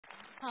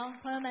好，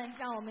朋友们，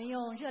让我们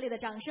用热烈的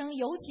掌声，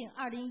有请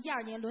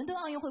2012年伦敦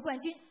奥运会冠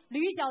军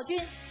吕小军。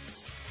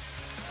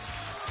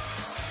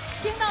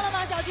听到了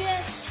吗，小军？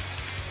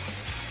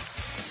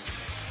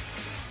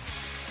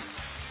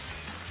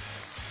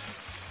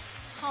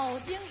好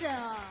精神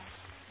啊！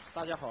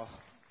大家好。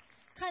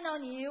看到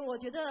你，我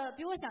觉得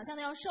比我想象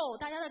的要瘦，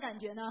大家的感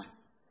觉呢？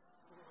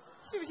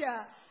是不是？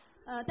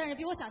但是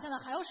比我想象的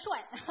还要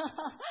帅。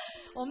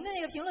我们的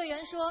那个评论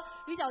员说，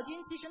吕小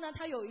军其实呢，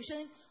他有一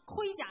身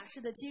盔甲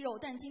式的肌肉，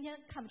但是今天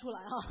看不出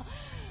来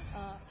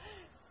哈。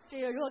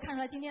这个如果看出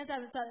来，今天在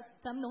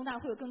咱们农大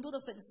会有更多的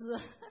粉丝。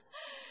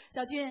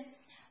小军，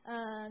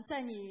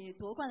在你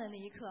夺冠的那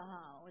一刻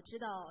哈，我知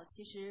道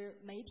其实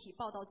媒体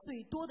报道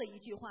最多的一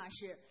句话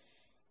是，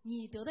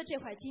你得的这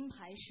块金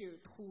牌是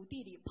土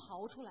地里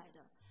刨出来的。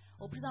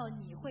我不知道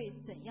你会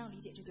怎样理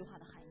解这句话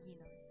的含义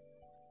呢？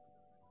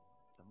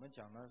怎么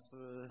讲呢？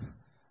是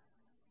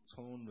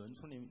从农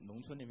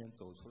村里面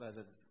走出来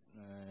的，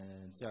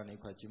这样的一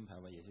块金牌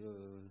吧，也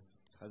就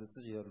还是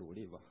自己的努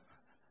力吧。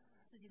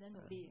自己的努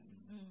力，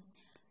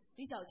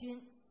李小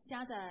军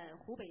家在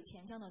湖北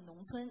潜江的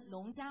农村，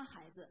农家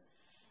孩子，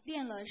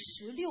练了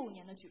16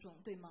年的举重，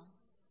对吗？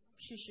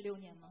是16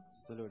年吗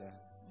？16年。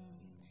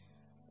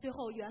最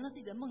后圆了自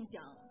己的梦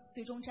想，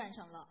最终站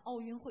上了奥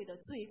运会的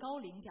最高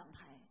领奖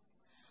台。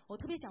我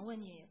特别想问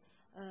你，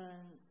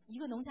一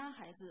个农家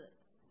孩子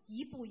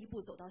一步一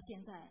步走到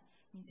现在，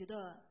你觉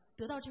得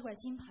得到这块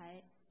金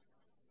牌，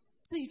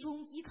最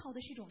终依靠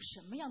的是一种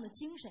什么样的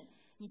精神？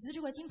你觉得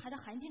这块金牌的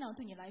含金量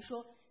对你来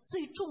说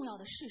最重要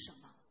的是什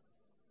么？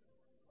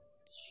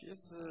其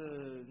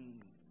实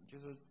就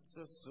是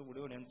这15、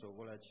16年走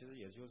过来，其实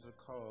也就是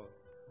靠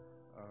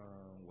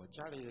我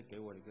家里给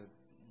我的一个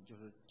就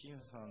是精神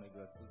上的一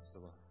个支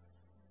持吧。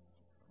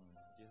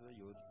就是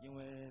因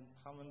为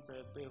他们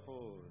在背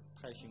后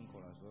太辛苦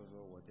了，所以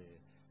说我得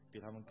比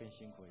他们更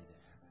辛苦一点。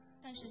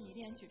但是你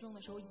练举重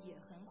的时候也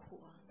很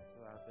苦啊。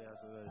是啊，对啊，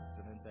所以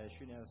只能在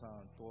训练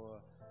上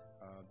多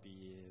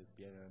比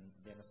别人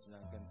练的时间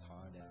更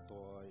长一点，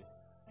多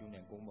用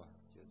点功吧，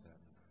就这样。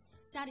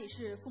家里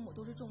是父母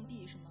都是种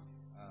地是吗？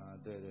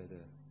对对对。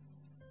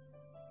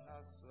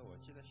那时我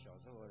记得小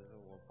时候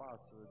我爸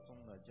是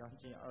种了将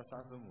近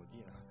20-30亩地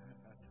呢。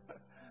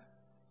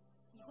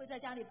你会在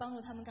家里帮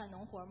助他们干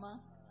农活吗？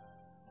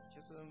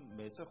其实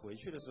每次回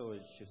去的时候，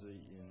其实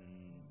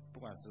不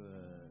管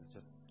是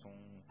从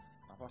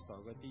哪怕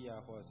扫个地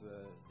啊，或者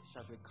是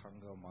下去扛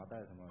个麻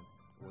袋什么，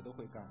我都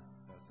会干。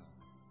那时候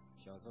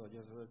小时候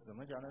就是怎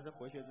么讲呢？这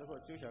回去之后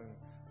就想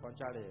帮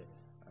家里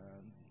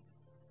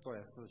做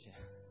点事情，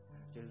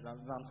就是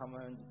让他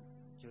们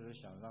就是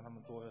想让他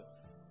们多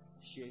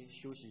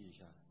休息一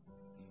下。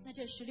那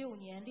这16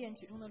年练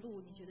举重的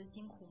路，你觉得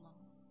辛苦吗？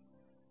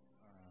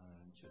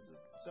其实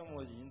这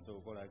么已经走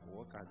过来，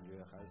我感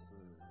觉还是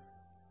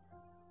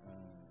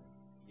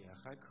也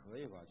还可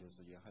以吧，就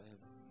是也还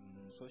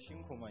说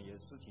辛苦嘛，也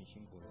是挺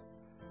辛苦的。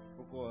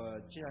不过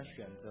既然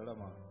选择了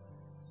嘛，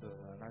是不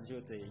是？那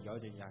就得咬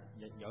紧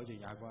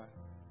牙关，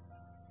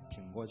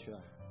挺过去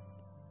啊。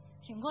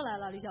挺过来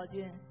了，吕小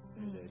军。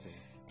对对。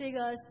这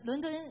个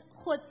伦敦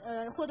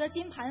获得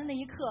金牌的那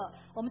一刻，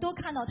我们都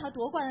看到他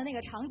夺冠的那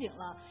个场景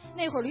了。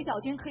那会儿吕小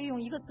军可以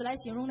用一个词来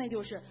形容，那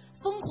就是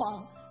疯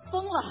狂，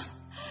疯了。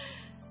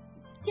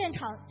现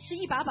场是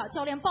一把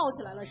教练抱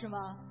起来了，是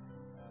吗？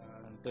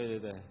对对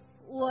对。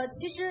我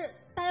其实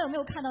大家有没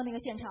有看到那个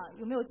现场？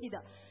有没有记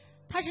得？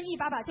他是一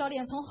把教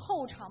练从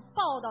后场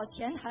抱到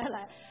前台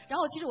来，然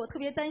后其实我特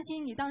别担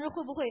心你当时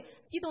会不会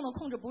激动的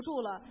控制不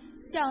住了，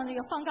像那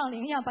个放杠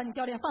铃一样把你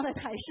教练放在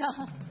台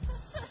上。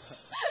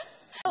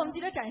我们记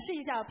者展示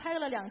一下，拍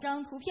了2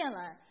张图片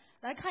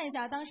来看一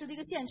下当时的一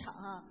个现场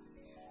啊。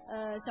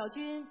小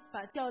军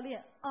把教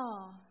练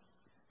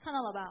看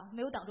到了吧？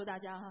没有挡住大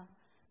家哈。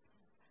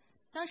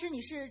当时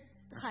你是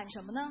喊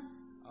什么呢？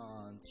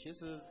其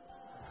实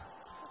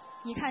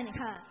你看，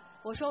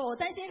我说我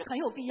担心是很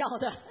有必要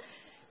的，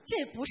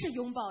这不是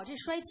拥抱，这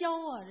摔跤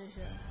啊，这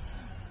是。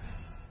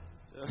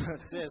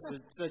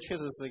这确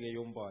实是一个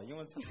拥抱，因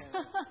为这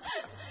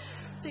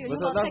个拥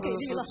抱太给力了。不是，当时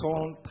是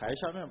从台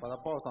下面把他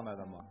抱上来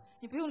的嘛。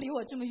你不用离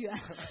我这么远，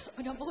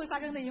反正不会发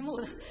生那一幕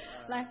的。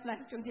来，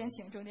中间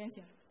请。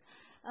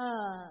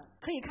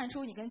可以看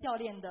出你跟教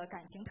练的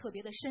感情特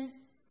别的深，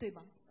对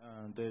吗？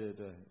对对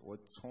对，我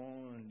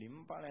从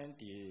08年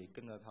底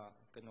跟着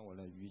我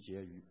的于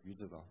杰于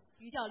指导。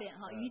于教练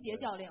哈，于杰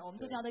教练，我们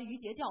都叫他于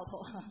杰教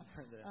头。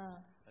对。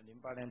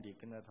08年底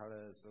跟着他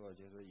的时候，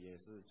就是也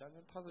是将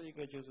近，他是一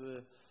个就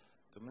是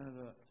怎么样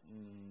说，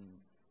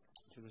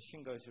就是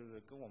性格就是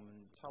跟我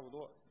们差不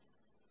多，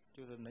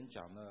就是能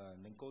讲的、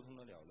能沟通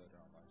得了的，知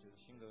道吗？就是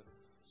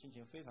心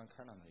情非常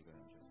开朗的一个人，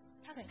就是。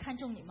他很看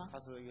重你吗？他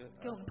是一个。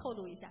给我们透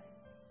露一下。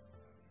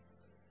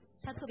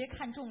他特别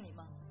看重你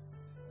吗？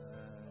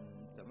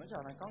怎么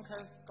讲呢？刚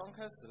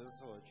开始的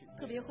时候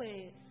特别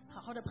会好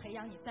好的培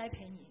养你、栽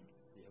培你。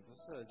也不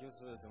是，就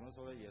是怎么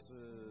说呢？也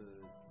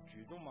是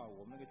举重嘛，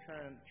我们那个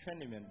圈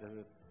里面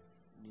的，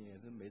也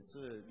是每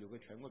次有个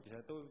全国比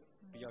赛都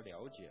比较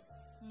了解，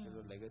就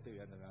是哪个队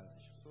员怎么样。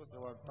说实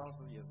话，当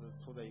时也是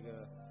处在一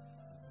个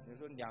你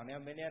说2年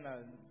没练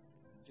了，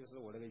就是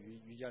我那个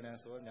于教练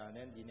说你2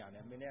年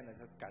没练了，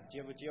他敢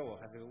接不接我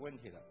还是个问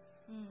题的。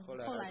后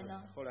来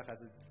呢？后来还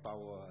是把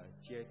我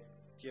接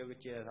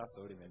在他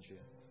手里面去。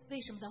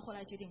为什么他后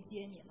来决定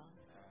接你了？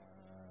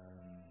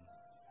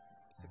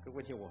这个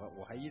问题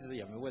我还一直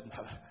也没问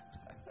他了。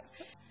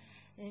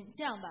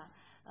这样吧，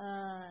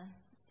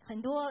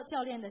很多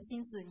教练的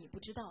心思你不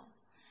知道。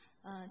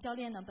教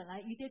练呢，本来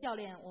于杰教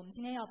练，我们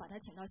今天要把他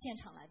请到现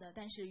场来的，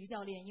但是于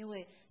教练因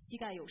为膝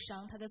盖有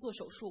伤，他在做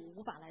手术，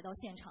无法来到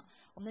现场。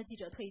我们的记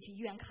者特意去医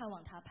院看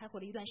望他，拍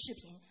回了一段视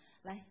频，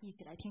来，一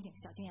起来听听，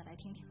小金也来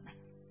听听，来。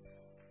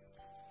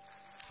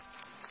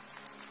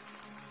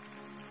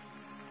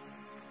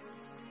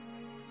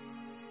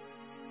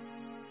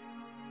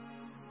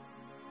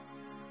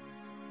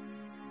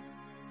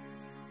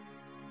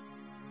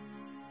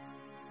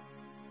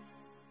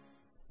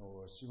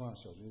我希望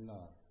小军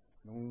呢，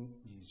能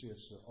以这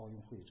次奥运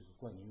会这个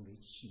冠军为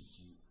契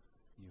机，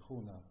以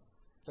后呢，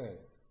在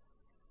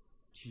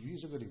体育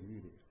这个领域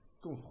里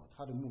更好。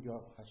他的目标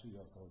还是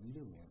要到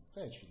16年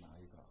再去拿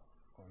一个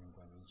奥运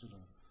冠军，这种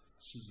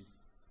契机，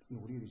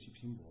努力的去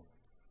拼搏。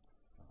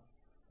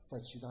在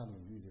其他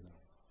领域里呢，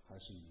还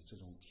是以这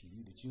种体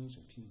育的精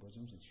神、拼搏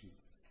精神去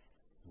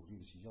努力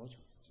的去要求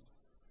自己。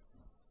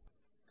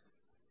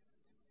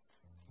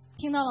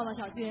听到了吗，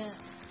小军？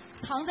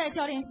藏在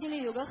教练心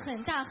里有个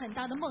很大很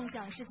大的梦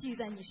想是寄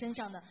在你身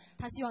上的，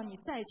他希望你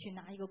再去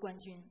拿一个冠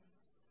军。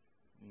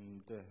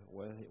对，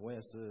我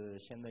也是，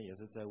现在也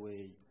是在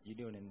为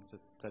16年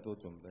在做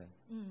准备。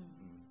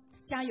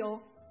加油，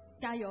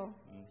加油！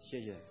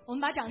谢谢。我们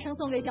把掌声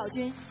送给小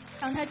军，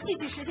让他继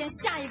续实现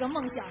下一个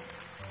梦想。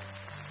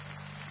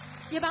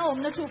也把我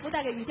们的祝福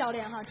带给于教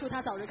练哈，祝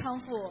他早日康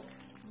复。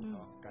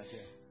好，感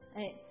谢。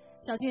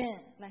小军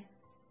来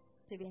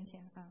这边请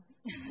啊。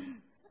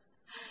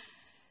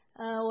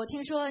我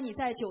听说你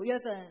在10月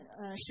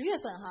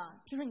份哈，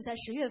听说你在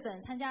10月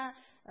份参加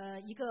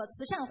一个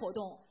慈善活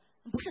动，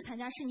不是参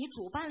加，是你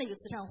主办了一个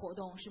慈善活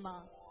动是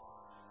吗？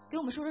给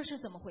我们说说是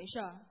怎么回事？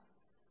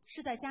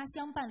是在家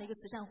乡办了一个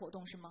慈善活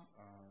动是吗？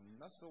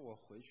那是我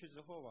回去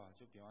之后吧，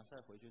就比完赛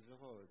回去之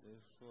后，就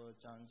是说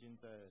将近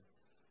在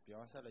比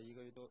完赛了1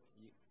个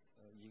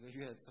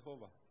月之后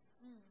吧，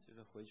就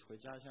是回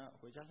家乡，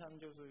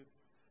就是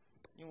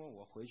因为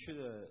我回去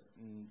的，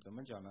怎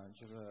么讲呢，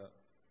就是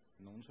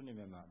农村里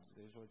面嘛，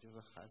所以说就是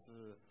还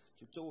是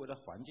就周围的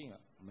环境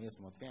没有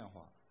什么变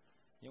化，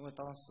因为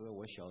当时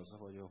我小时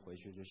候就回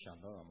去就想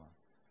到了嘛，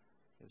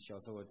小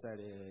时候在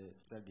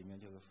里面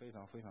就是非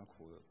常非常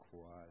苦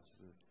啊，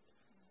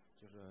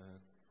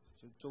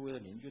就周围的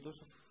邻居都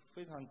是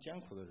非常艰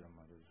苦的人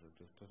嘛，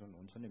都是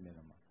农村里面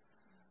的嘛。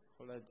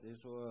后来就是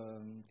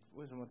说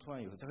为什么突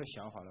然有这个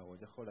想法呢？我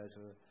就后来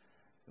是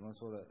怎么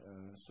说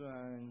呢？虽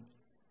然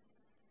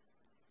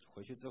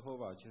回去之后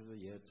吧，其实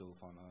也走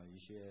访了一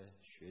些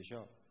学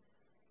校，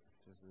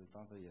就是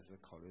当时也是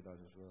考虑到，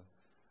就是说，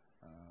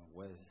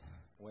我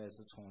也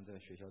是从这个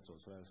学校走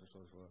出来，是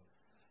说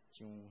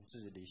尽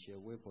自己的一些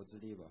微薄之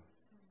力吧，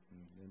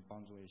能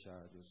帮助一下，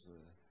就是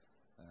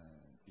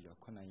比较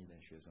困难一点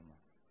的学生嘛。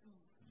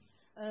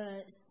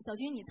小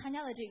军，你参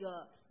加的这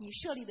个，你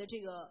设立的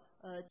这个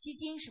基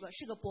金是吧？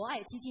是个博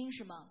爱基金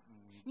是吗？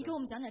你给我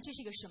们讲讲这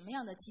是一个什么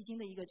样的基金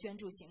的一个捐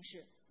助形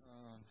式？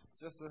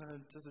这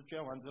是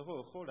捐完之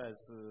后，后来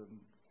是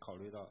考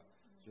虑到，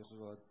就是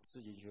说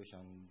自己就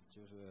想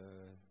就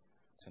是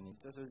成立，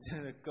这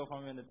是各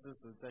方面的支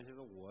持。再就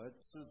是我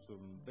是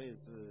准备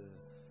是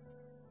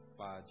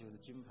把就是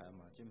金牌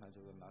嘛，金牌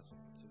就是拿出，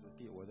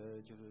就是我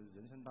的就是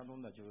人生当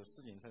中的就是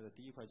世锦赛的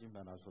第1块金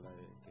牌拿出来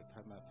给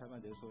拍卖，拍卖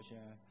就是说先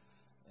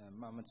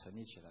慢慢成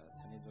立起来，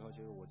成立之后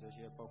就是我这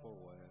些包括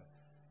我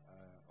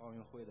奥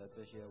运会的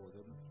这些我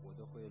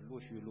都会陆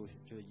续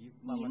就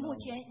慢慢。你目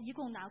前一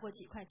共拿过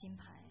几块金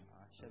牌？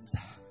现在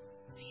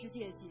世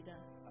界级的。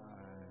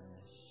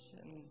现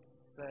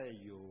在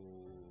有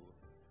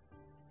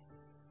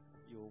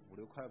5、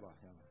6块吧，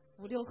现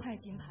在。5、6块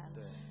金牌了。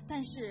对。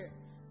但是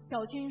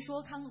小军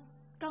说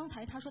刚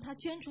才他说他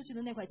捐出去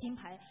的那块金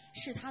牌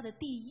是他的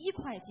第1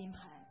块金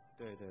牌。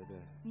对。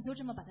你就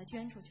这么把它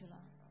捐出去了？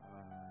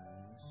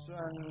虽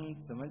然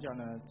怎么讲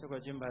呢，这块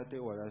金牌对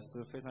我来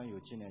是非常有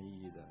纪念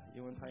意义的，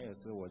因为它也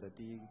是我的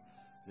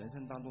人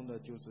生当中的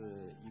就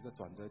是一个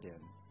转折点。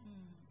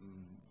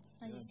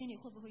那你心里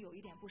会不会有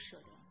一点不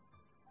舍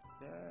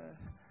得？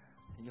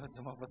有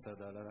什么不舍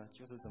得的呢？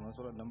就是怎么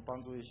说呢，能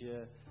帮助一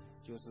些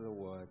就是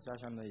我家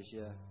乡的一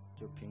些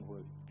就贫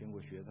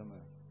苦学生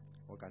们，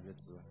我感觉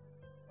值。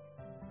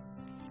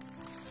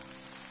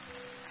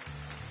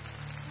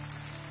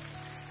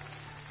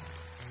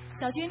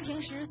小军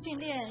平时训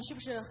练是不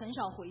是很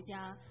少回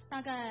家？大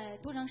概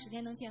多长时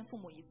间能见父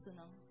母1次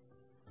呢？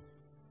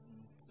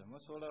怎么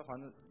说呢？反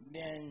正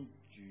练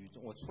举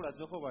重，我出来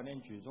之后吧，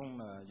练举重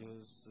呢，就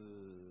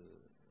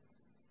是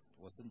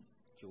我是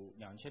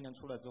2000年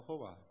出来之后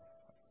吧，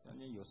将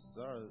近有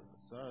12、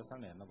13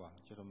年了吧，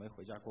就是没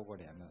回家过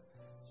年了。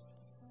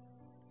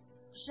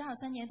12、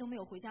13年都没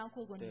有回家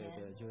过年。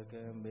对，就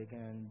是没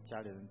跟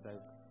家里人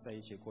在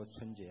一起过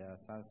春节啊、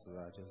30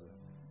啊，就是。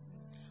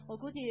我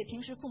估计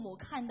平时父母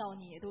看到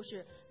你都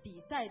是比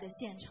赛的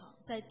现场，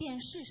在电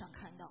视上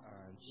看到，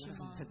是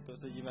吗？都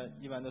是一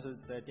般都是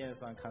在电视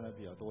上看的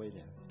比较多一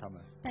点，他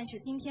们。但是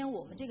今天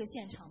我们这个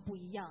现场不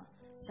一样，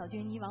小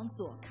军，你往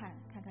左看，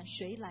看看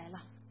谁来了。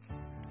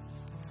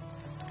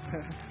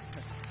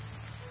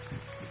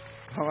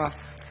好吧，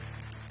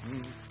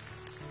你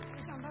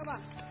上台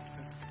吧。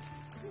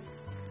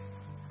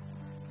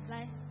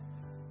来，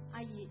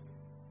阿姨。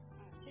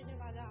谢谢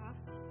大家啊。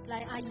来，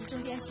阿姨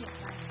中间请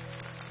来。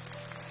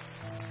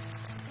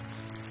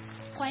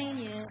欢迎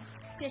您，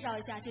介绍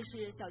一下，这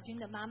是小军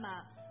的妈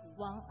妈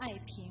王爱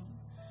萍。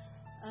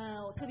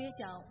我特别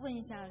想问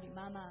一下吕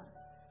妈妈，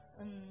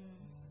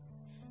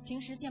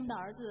平时见不到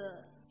儿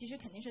子，其实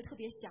肯定是特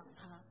别想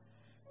他，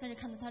但是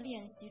看到他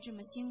练习这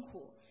么辛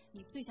苦，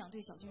你最想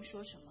对小军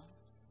说什么？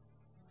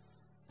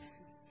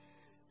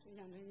最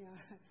想，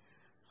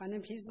反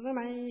正平时都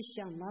蛮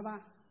想他吧，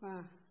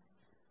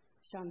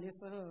想的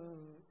时候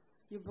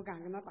又不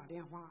敢跟他打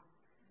电话，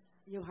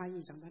又怕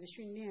影响他的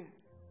训练，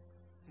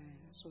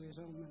所以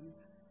说我们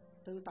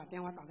都打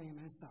电话打的也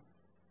蛮少。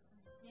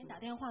连打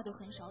电话都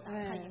很少打，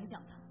怕影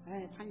响他。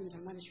怕影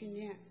响他的训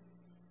练。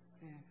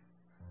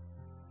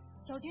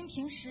小军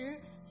平时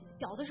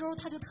小的时候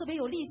他就特别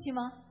有力气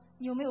吗？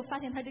你有没有发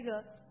现他这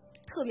个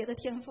特别的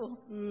天赋？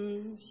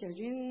小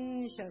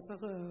军小时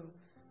候，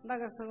那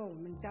个时候我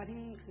们家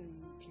庭很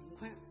贫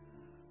困，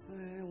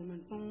我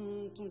们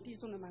种地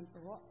种的蛮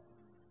多，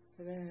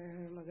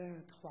那个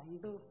黄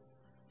豆，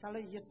他那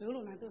一收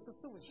入呢都是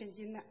4、5千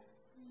斤的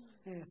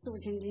，4、5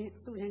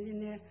千斤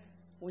呢，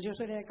我就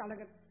说呢，搞那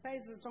个袋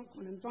子装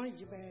可能装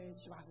170、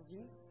80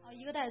斤。哦，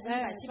一个袋子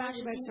170、80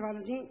斤。170、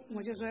80斤，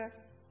我就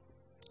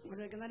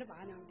说跟他的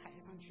爸娘抬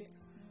上去，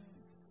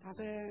他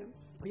说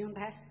不用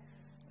抬，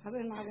他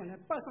说拿我来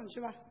抱上去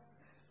吧。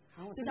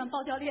就像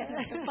抱教练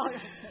那样抱上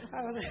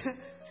去了。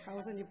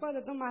我说你抱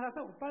得动吗？他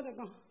说我抱得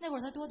动。那会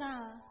儿他多大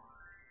啊？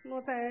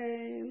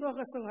那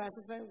个时候还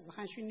是在武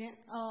汉训练。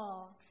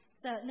哦，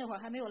在那会儿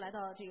还没有来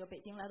到这个北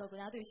京，来到国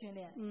家队训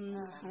练。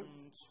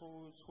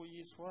初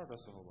1、初2的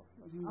时候吧。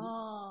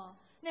哦，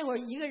那会儿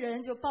一个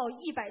人就抱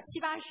170、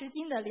80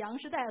斤的粮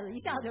食袋子，一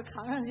下子就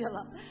扛上去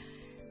了。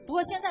不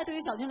过现在对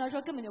于小军来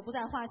说根本就不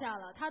在话下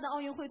了，他的奥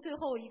运会最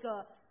后一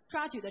个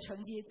抓举的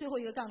成绩，最后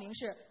一个杠铃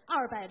是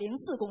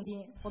204公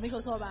斤，我没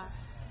说错吧？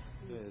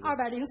对。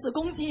204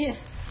公斤。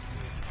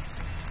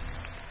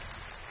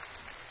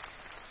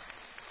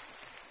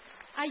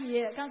阿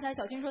姨，刚才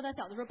小军说他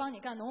小的时候帮你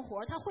干农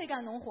活，他会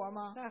干农活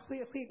吗？他会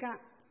干。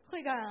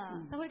会干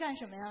啊？他会干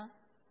什么呀？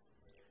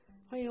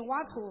会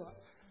挖土、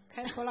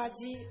开拖拉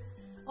机。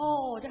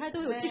哦，这还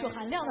都有技术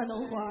含量的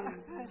农活。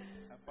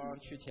还帮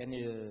去田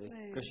里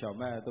割小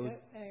麦，都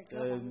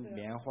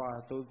棉花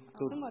都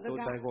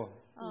摘过。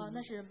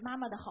那是妈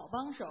妈的好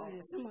帮手。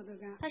什么都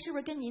干。他是不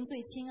是跟您最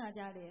亲啊？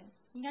家里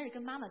应该是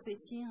跟妈妈最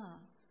亲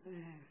啊。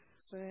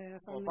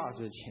我爸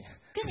最亲。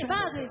跟你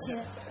爸最亲，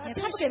你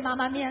太不给妈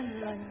妈面子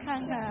了，你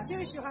看看。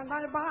就喜欢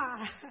他的爸。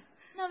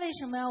那为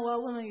什么呀？我要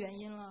问问原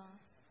因了。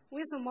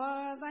为什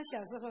么他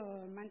小时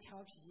候蛮调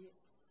皮？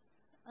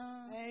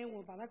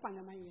我把他管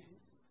得蛮严，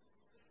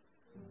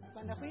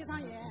管得非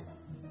常严。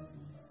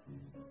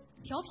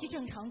调皮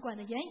正常，管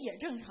得严也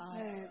正常。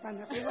管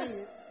得非常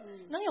严。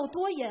能有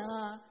多严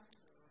啊？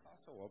当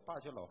时我爸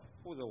就老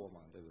护着我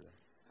嘛，对不对？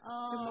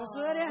怎么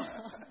说呢？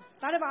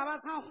他的爸爸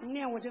唱红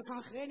脸，我就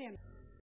唱黑脸。